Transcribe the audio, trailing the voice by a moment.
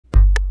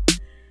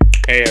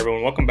Hey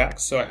everyone, welcome back.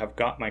 So I have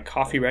got my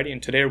coffee ready,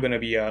 and today we're going to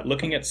be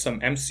looking at some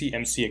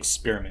MCMC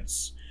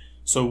experiments.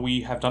 So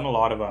we have done a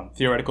lot of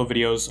theoretical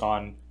videos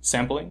on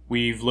sampling.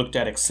 We've looked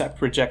at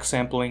accept-reject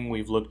sampling.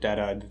 We've looked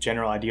at the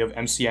general idea of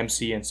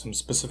MCMC and some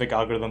specific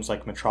algorithms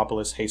like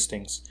Metropolis,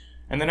 Hastings.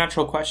 And the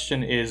natural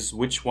question is,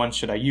 which one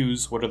should I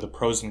use? What are the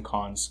pros and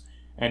cons?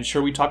 And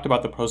sure, we talked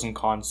about the pros and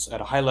cons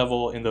at a high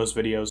level in those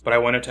videos, but I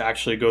wanted to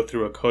actually go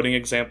through a coding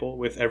example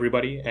with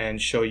everybody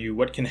and show you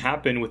what can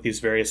happen with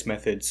these various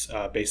methods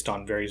based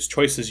on various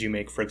choices you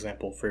make, for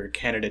example, for your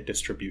candidate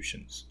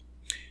distributions.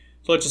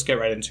 So let's just get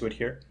right into it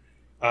here.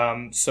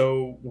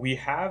 So we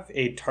have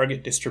a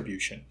target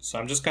distribution. So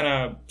I'm just going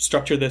to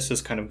structure this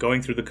as kind of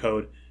going through the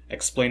code,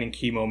 explaining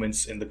key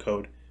moments in the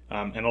code,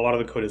 and a lot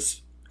of the code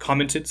is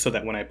commented so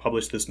that when I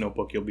publish this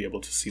notebook, you'll be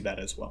able to see that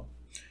as well.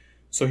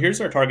 So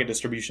here's our target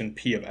distribution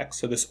P of x.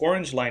 So this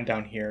orange line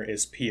down here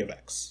is P of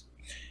x.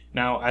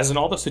 Now, as in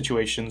all the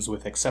situations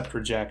with accept,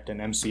 reject, and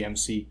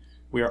MCMC,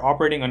 we are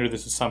operating under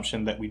this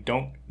assumption that we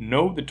don't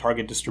know the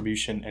target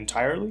distribution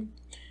entirely.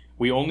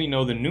 We only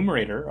know the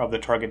numerator of the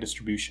target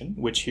distribution,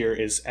 which here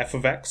is f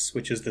of x,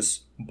 which is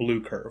this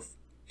blue curve.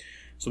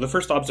 So the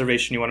first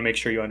observation you want to make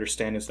sure you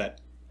understand is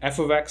that f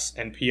of x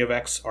and p of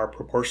x are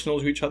proportional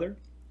to each other.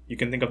 You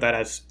can think of that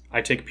as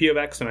I take p of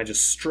x and I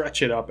just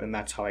stretch it up, and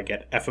that's how I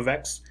get f of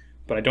x.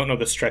 But I don't know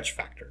the stretch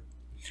factor.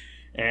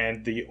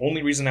 And the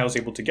only reason I was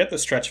able to get the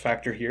stretch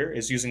factor here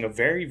is using a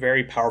very,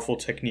 very powerful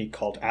technique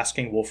called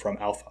asking Wolfram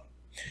alpha.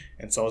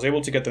 And so I was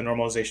able to get the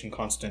normalization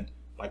constant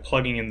by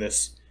plugging in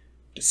this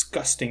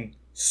disgusting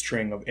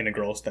string of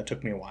integrals that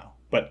took me a while.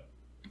 But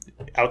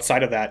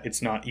outside of that,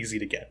 it's not easy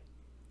to get.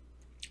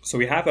 So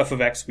we have f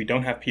of x, we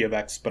don't have p of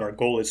x, but our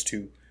goal is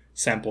to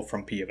sample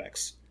from p of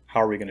x.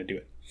 How are we going to do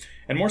it?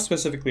 And more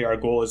specifically, our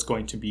goal is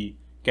going to be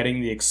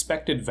getting the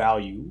expected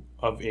value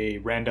of a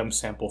random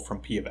sample from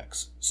p of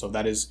x. So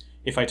that is,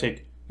 if I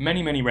take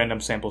many, many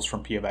random samples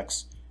from p of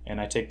x and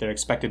I take their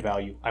expected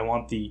value, I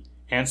want the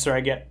answer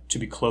I get to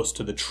be close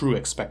to the true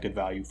expected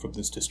value from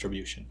this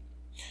distribution.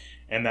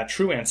 And that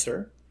true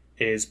answer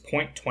is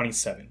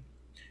 0.27.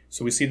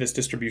 So we see this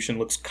distribution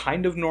looks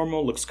kind of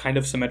normal, looks kind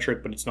of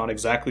symmetric, but it's not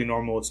exactly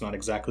normal, it's not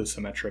exactly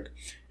symmetric.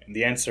 And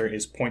the answer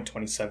is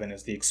 0.27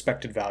 as the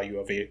expected value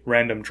of a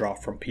random draw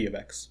from p of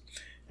x.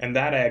 And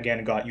that I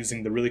again got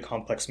using the really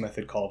complex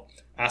method called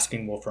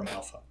asking Wolfram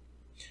alpha.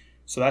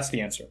 So that's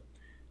the answer.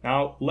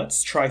 Now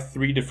let's try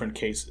three different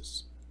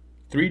cases.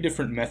 Three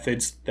different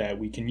methods that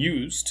we can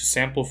use to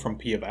sample from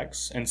p of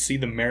x and see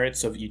the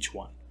merits of each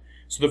one.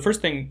 So the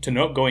first thing to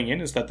note going in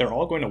is that they're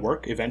all going to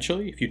work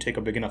eventually. If you take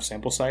a big enough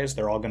sample size,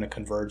 they're all going to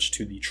converge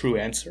to the true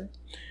answer.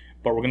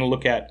 But we're going to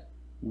look at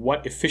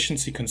what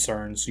efficiency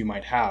concerns you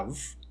might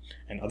have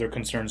and other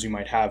concerns you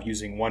might have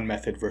using one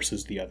method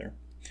versus the other.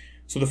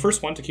 So the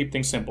first one, to keep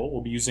things simple,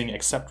 we'll be using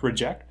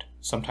accept-reject,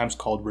 sometimes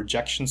called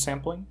rejection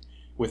sampling,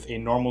 with a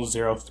normal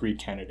 0-3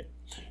 candidate.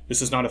 This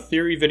is not a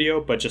theory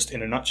video, but just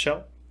in a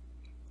nutshell,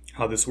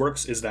 how this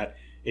works is that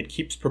it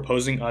keeps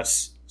proposing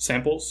us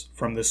samples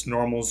from this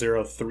normal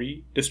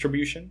 0-3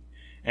 distribution,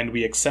 and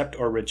we accept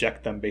or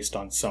reject them based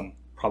on some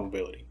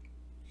probability.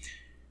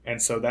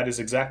 And so that is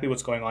exactly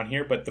what's going on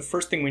here, but the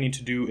first thing we need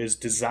to do is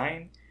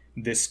design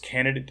this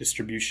candidate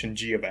distribution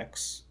g of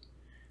x,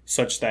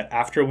 such that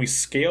after we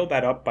scale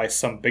that up by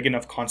some big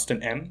enough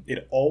constant m,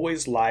 it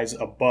always lies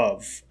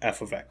above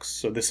f of x.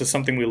 So this is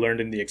something we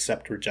learned in the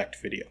accept-reject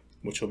video,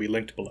 which will be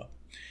linked below.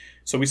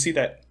 So we see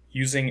that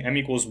using m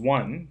equals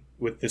 1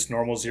 with this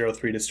normal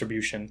 0-3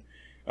 distribution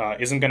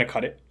isn't going to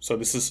cut it. So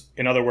this is,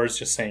 in other words,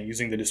 just saying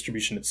using the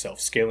distribution itself,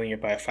 scaling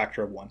it by a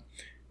factor of 1.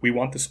 We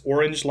want this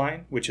orange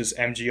line, which is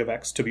mg of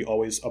x, to be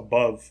always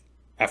above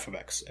f of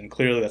x. And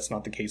clearly that's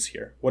not the case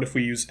here. What if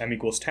we use m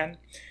equals 10?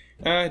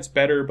 It's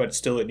better, but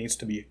still it needs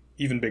to be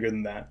even bigger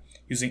than that.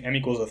 Using m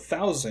equals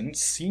 1,000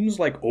 seems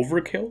like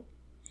overkill.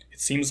 It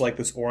seems like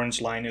this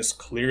orange line is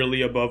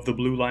clearly above the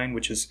blue line,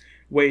 which is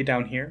way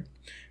down here.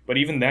 But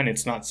even then,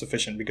 it's not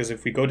sufficient, because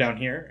if we go down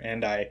here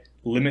and I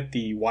limit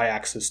the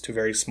y-axis to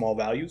very small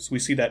values, we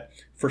see that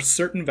for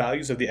certain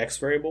values of the x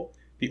variable,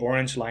 the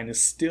orange line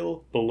is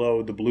still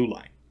below the blue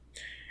line.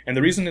 And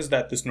the reason is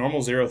that this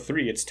normal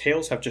 0-3, its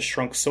tails have just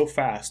shrunk so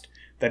fast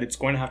that it's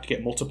going to have to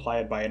get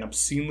multiplied by an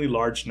obscenely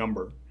large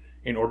number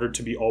in order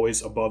to be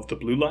always above the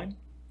blue line.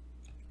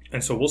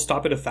 And so we'll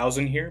stop at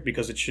 1,000 here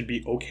because it should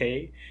be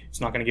okay.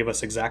 It's not going to give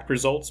us exact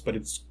results, but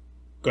it's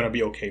going to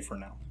be okay for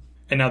now.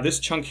 And now this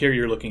chunk here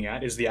you're looking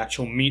at is the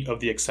actual meat of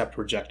the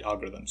accept-reject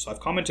algorithm. So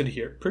I've commented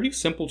here, pretty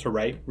simple to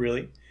write,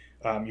 really.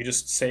 You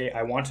just say,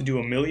 I want to do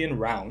 1,000,000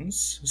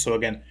 rounds. So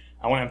again,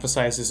 I want to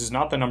emphasize this is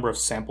not the number of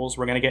samples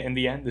we're going to get in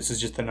the end. This is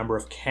just the number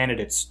of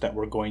candidates that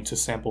we're going to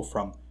sample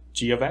from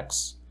g of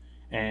x.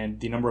 And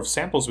the number of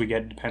samples we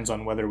get depends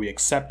on whether we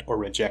accept or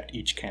reject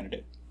each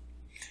candidate.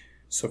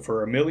 So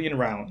for 1,000,000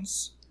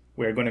 rounds,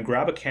 we're going to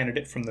grab a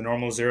candidate from the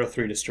normal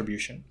 0-3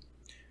 distribution.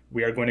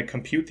 We are going to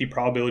compute the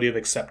probability of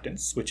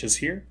acceptance, which is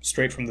here,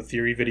 straight from the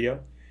theory video.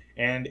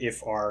 And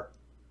if our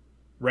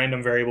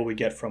random variable we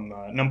get from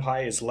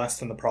NumPy is less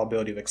than the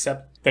probability of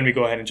accept, then we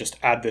go ahead and just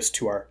add this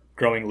to our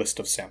growing list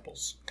of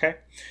samples, okay?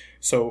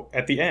 So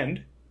at the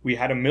end, we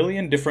had 1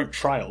 million different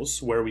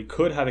trials where we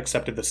could have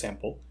accepted the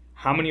sample.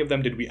 How many of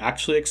them did we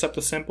actually accept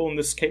the sample in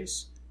this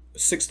case?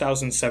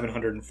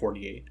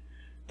 6,748.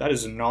 That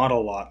is not a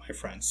lot, my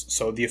friends.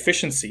 So the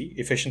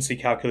efficiency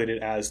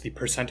calculated as the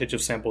percentage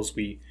of samples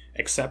we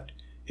accept,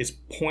 is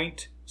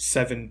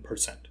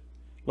 0.7%.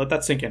 Let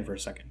that sink in for a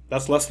second.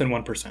 That's less than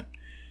 1%.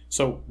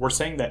 So we're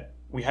saying that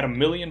we had 1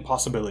 million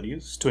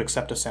possibilities to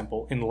accept a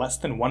sample. In less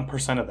than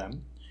 1% of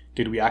them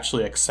did we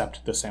actually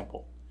accept the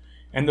sample.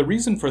 And the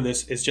reason for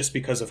this is just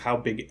because of how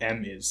big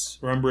M is.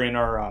 Remember in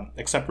our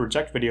accept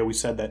reject video, we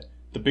said that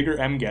the bigger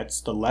M gets,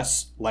 the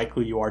less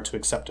likely you are to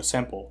accept a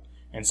sample,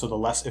 and so the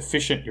less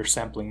efficient your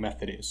sampling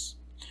method is.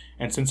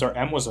 And since our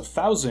M was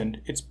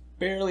 1,000, it's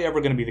barely ever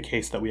going to be the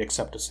case that we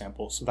accept a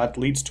sample, so that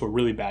leads to a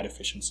really bad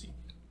efficiency.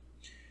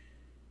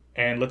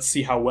 And let's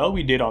see how well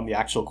we did on the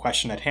actual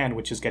question at hand,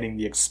 which is getting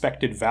the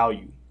expected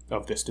value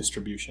of this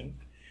distribution.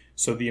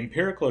 So the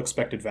empirical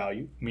expected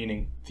value,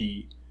 meaning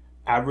the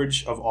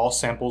average of all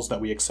samples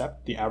that we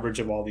accept, the average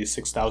of all these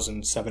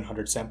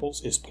 6,700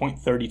 samples, is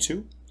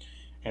 0.32,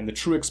 and the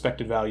true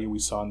expected value we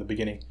saw in the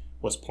beginning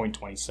was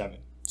 0.27.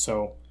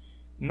 So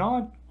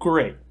not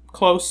great.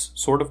 Close,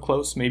 sort of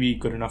close, maybe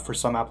good enough for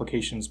some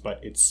applications, but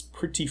it's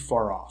pretty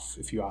far off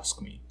if you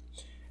ask me.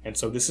 And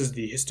so this is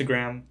the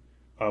histogram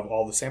of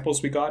all the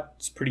samples we got.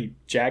 It's pretty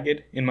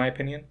jagged in my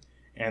opinion,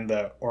 and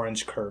the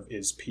orange curve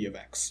is P of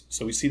X.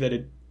 So we see that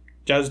it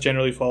does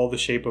generally follow the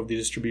shape of the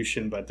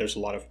distribution, but there's a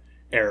lot of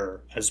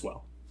error as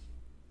well.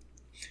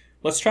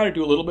 Let's try to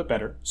do a little bit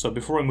better. So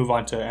before we move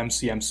on to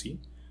MCMC,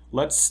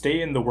 let's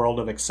stay in the world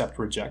of accept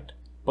reject,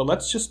 but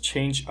let's just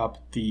change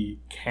up the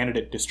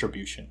candidate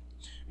distribution.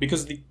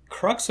 Because the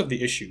crux of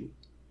the issue,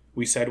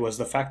 we said, was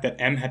the fact that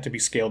M had to be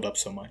scaled up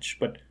so much.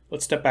 But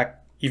let's step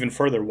back even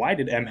further. Why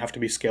did M have to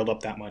be scaled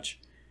up that much?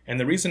 And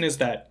the reason is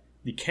that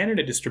the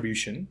candidate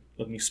distribution,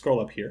 let me scroll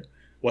up here,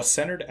 was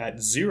centered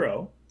at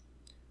 0,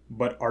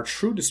 but our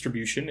true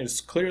distribution is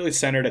clearly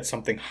centered at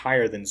something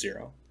higher than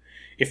 0.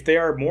 If they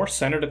are more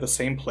centered at the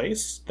same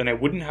place, then I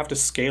wouldn't have to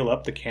scale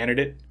up the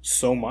candidate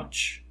so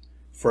much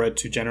for it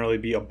to generally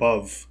be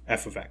above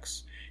f of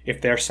x.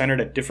 If they are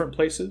centered at different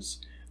places,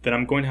 then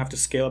I'm going to have to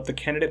scale up the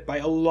candidate by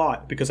a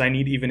lot because I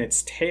need even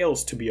its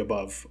tails to be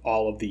above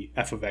all of the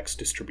f of x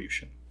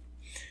distribution.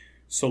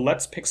 So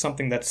let's pick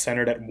something that's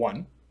centered at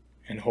 1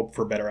 and hope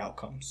for better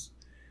outcomes.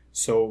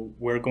 So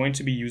we're going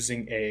to be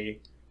using a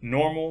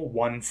normal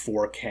 1,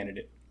 4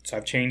 candidate. So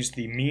I've changed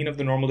the mean of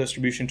the normal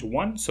distribution to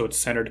 1, so it's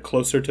centered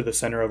closer to the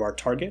center of our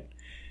target.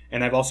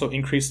 And I've also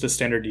increased the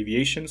standard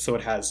deviation so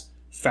it has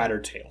fatter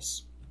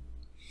tails.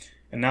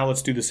 And now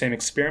let's do the same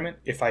experiment.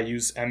 If I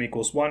use m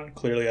equals 1,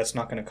 clearly that's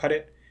not going to cut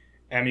it.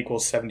 M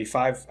equals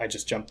 75, I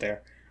just jumped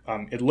there.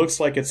 It looks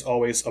like it's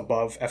always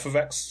above f of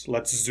x.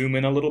 Let's zoom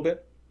in a little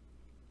bit.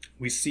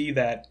 We see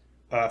that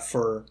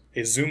for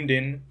a zoomed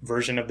in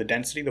version of the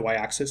density, the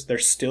y-axis,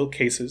 there's still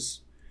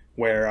cases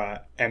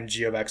where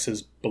mg of x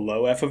is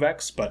below f of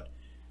x, but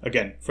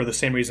again, for the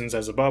same reasons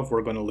as above,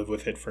 we're going to live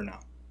with it for now.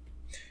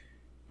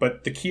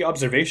 But the key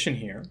observation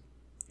here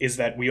is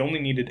that we only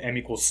needed m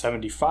equals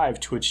 75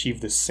 to achieve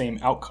this same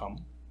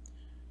outcome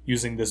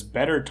using this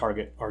better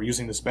target, or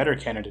using this better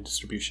candidate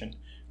distribution,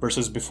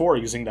 versus before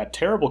using that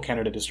terrible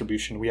candidate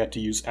distribution, we had to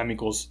use m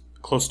equals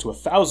close to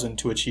 1,000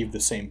 to achieve the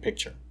same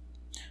picture.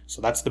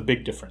 So that's the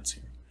big difference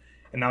here.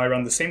 And now I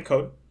run the same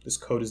code. This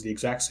code is the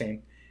exact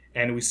same.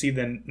 And we see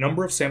the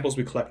number of samples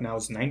we collect now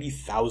is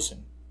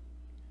 90,000.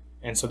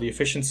 And so the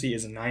efficiency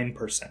is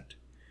 9%.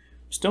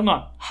 Still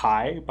not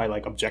high by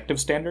like objective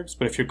standards,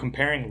 but if you're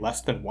comparing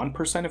less than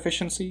 1%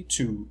 efficiency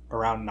to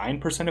around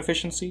 9%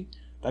 efficiency,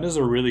 that is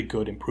a really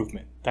good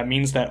improvement. That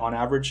means that on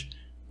average,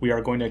 we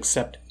are going to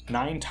accept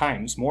 9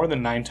 times, more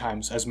than 9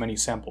 times as many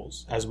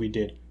samples as we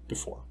did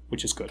before,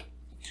 which is good.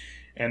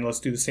 And let's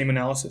do the same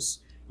analysis.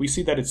 We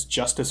see that it's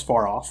just as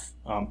far off,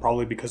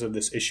 probably because of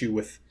this issue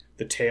with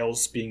the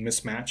tails being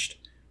mismatched,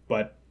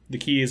 but the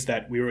key is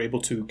that we were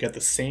able to get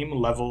the same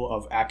level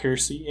of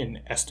accuracy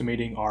in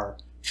estimating our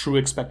true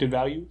expected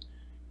value,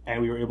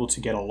 and we were able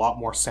to get a lot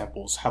more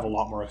samples, have a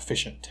lot more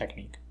efficient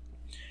technique.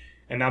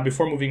 And now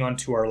before moving on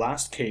to our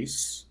last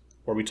case,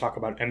 where we talk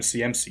about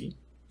MCMC,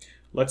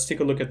 let's take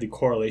a look at the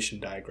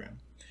correlation diagram.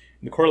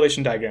 In the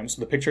correlation diagram,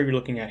 so the picture you're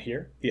looking at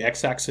here, the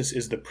x-axis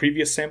is the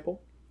previous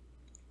sample,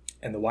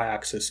 and the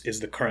y-axis is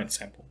the current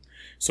sample.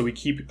 So we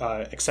keep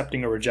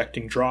accepting or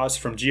rejecting draws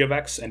from g of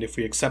x, and if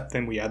we accept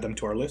them, we add them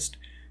to our list.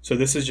 So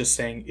this is just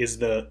saying, is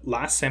the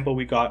last sample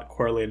we got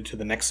correlated to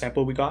the next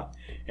sample we got?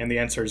 And the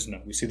answer is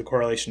no. We see the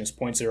correlation is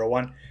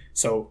 0.01,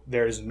 so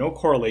there is no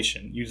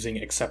correlation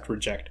using accept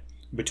reject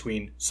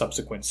between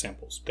subsequent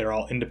samples. They're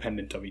all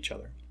independent of each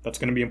other. That's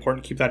going to be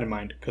important to keep that in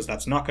mind because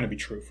that's not going to be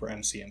true for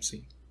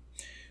MCMC.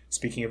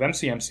 Speaking of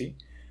MCMC,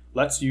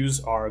 let's use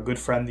our good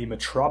friend the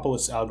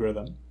Metropolis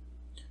algorithm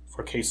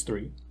for case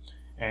 3.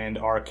 And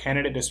our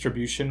candidate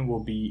distribution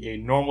will be a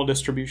normal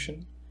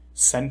distribution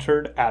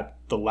centered at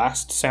the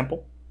last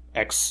sample,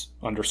 x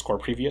underscore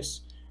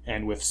previous,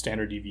 and with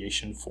standard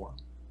deviation 4.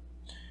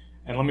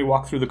 And let me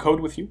walk through the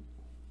code with you.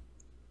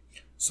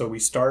 So we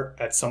start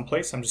at some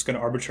place. I'm just going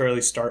to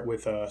arbitrarily start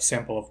with a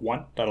sample of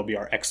 1. That'll be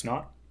our x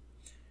naught.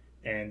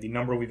 And the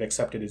number we've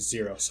accepted is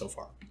 0 so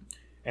far.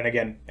 And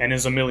again, n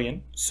is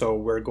 1,000,000, so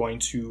we're going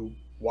to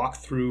walk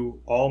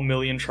through all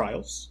 1,000,000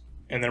 trials,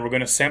 and then we're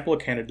going to sample a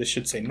candidate. This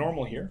should say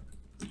normal here.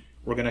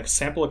 We're going to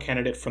sample a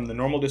candidate from the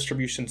normal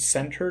distribution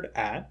centered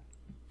at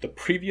the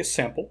previous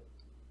sample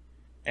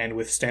and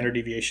with standard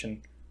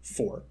deviation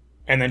 4.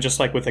 And then just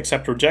like with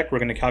accept reject, we're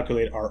going to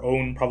calculate our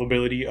own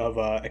probability of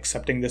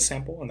accepting this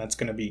sample, and that's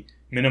going to be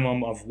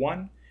minimum of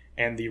 1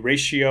 and the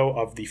ratio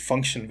of the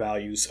function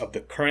values of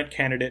the current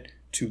candidate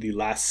to the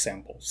last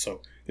sample.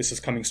 So this is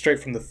coming straight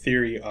from the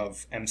theory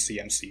of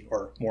MCMC,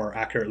 or more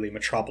accurately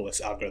Metropolis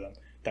algorithm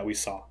that we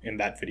saw in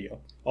that video,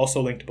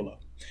 also linked below.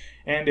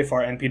 And if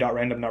our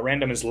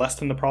np.random.random is less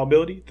than the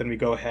probability, then we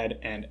go ahead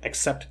and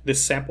accept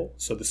this sample.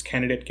 So this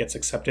candidate gets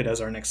accepted as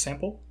our next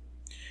sample.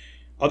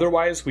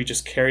 Otherwise, we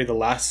just carry the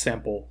last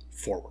sample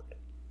forward.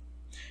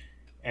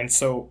 And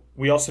so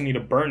we also need a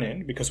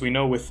burn-in, because we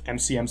know with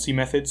MCMC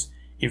methods,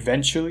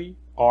 eventually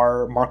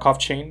our Markov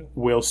chain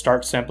will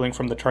start sampling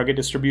from the target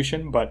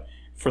distribution, but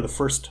for the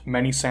first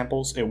many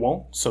samples, it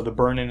won't. So the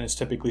burn-in is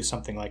typically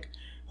something like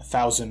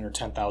 1,000 or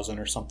 10,000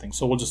 or something.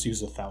 So we'll just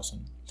use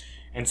 1,000.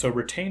 And so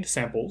retained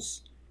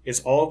samples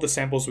is all of the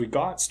samples we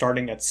got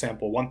starting at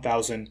sample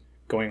 1,000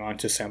 going on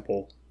to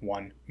sample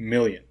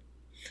 1,000,000.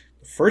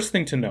 The first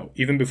thing to note,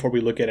 even before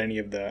we look at any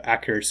of the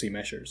accuracy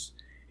measures,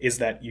 is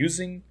that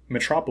using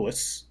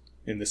Metropolis,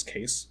 in this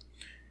case,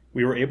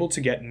 we were able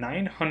to get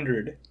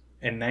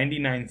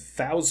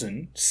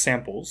 999,000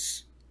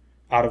 samples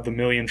out of the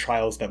 1,000,000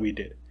 trials that we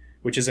did,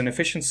 which is an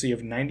efficiency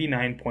of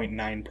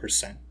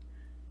 99.9%.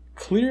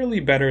 Clearly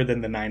better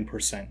than the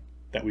 9%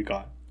 that we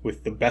got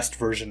with the best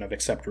version of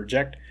accept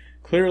reject,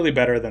 clearly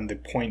better than the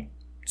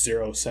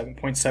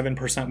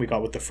 0.7% we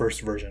got with the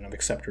first version of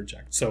accept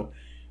reject. So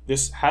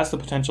this has the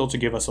potential to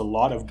give us a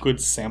lot of good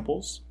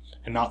samples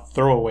and not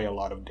throw away a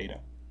lot of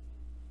data.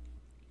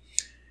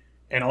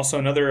 And also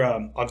another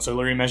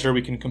auxiliary measure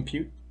we can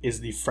compute is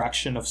the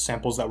fraction of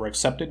samples that were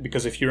accepted,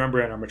 because if you remember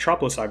in our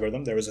Metropolis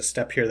algorithm, there was a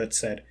step here that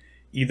said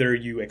either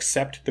you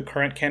accept the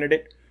current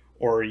candidate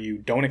or you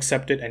don't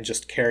accept it and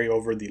just carry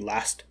over the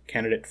last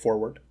candidate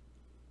forward.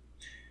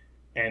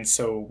 And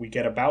so we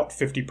get about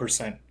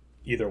 50%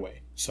 either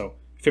way. So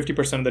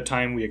 50% of the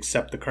time we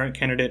accept the current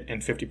candidate,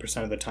 and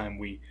 50% of the time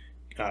we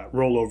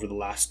roll over the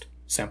last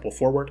sample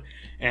forward.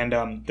 And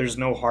there's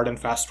no hard and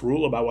fast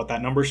rule about what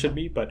that number should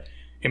be, but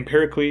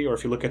empirically, or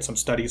if you look at some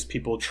studies,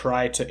 people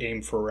try to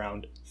aim for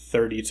around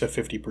 30 to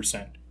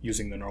 50%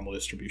 using the normal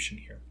distribution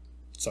here.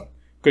 So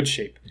good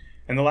shape.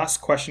 And the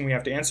last question we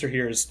have to answer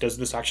here is, does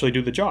this actually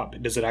do the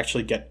job? Does it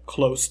actually get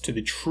close to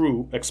the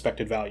true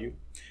expected value?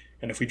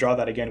 And if we draw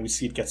that again, we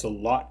see it gets a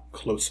lot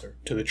closer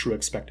to the true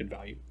expected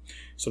value.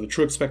 So the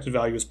true expected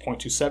value is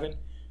 0.27.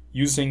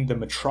 Using the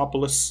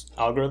Metropolis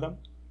algorithm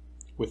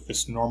with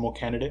this normal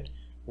candidate,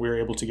 we're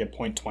able to get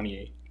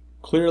 0.28.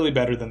 Clearly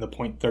better than the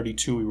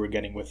 0.32 we were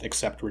getting with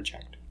accept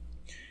reject.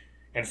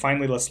 And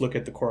finally, let's look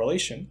at the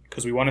correlation,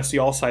 because we want to see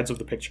all sides of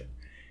the picture.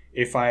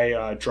 If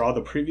I draw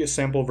the previous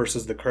sample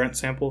versus the current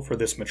sample for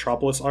this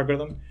Metropolis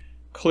algorithm,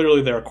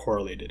 clearly they're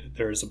correlated.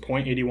 There is a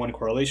 0.81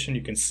 correlation.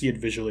 You can see it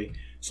visually.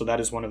 So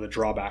that is one of the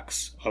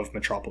drawbacks of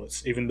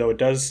Metropolis. Even though it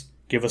does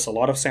give us a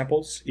lot of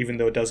samples, even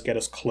though it does get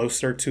us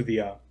closer to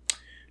the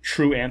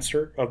true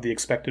answer of the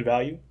expected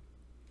value,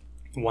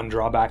 one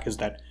drawback is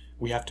that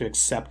we have to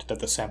accept that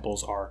the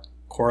samples are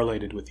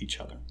correlated with each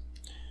other.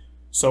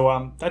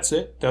 So that's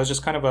it. That was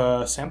just kind of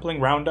a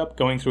sampling roundup,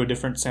 going through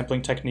different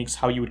sampling techniques,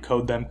 how you would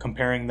code them,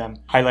 comparing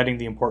them, highlighting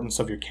the importance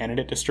of your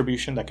candidate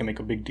distribution. That can make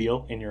a big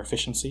deal in your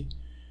efficiency.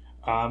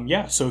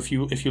 Yeah, so if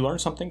you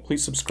learned something,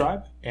 please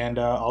subscribe, and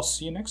I'll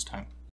see you next time.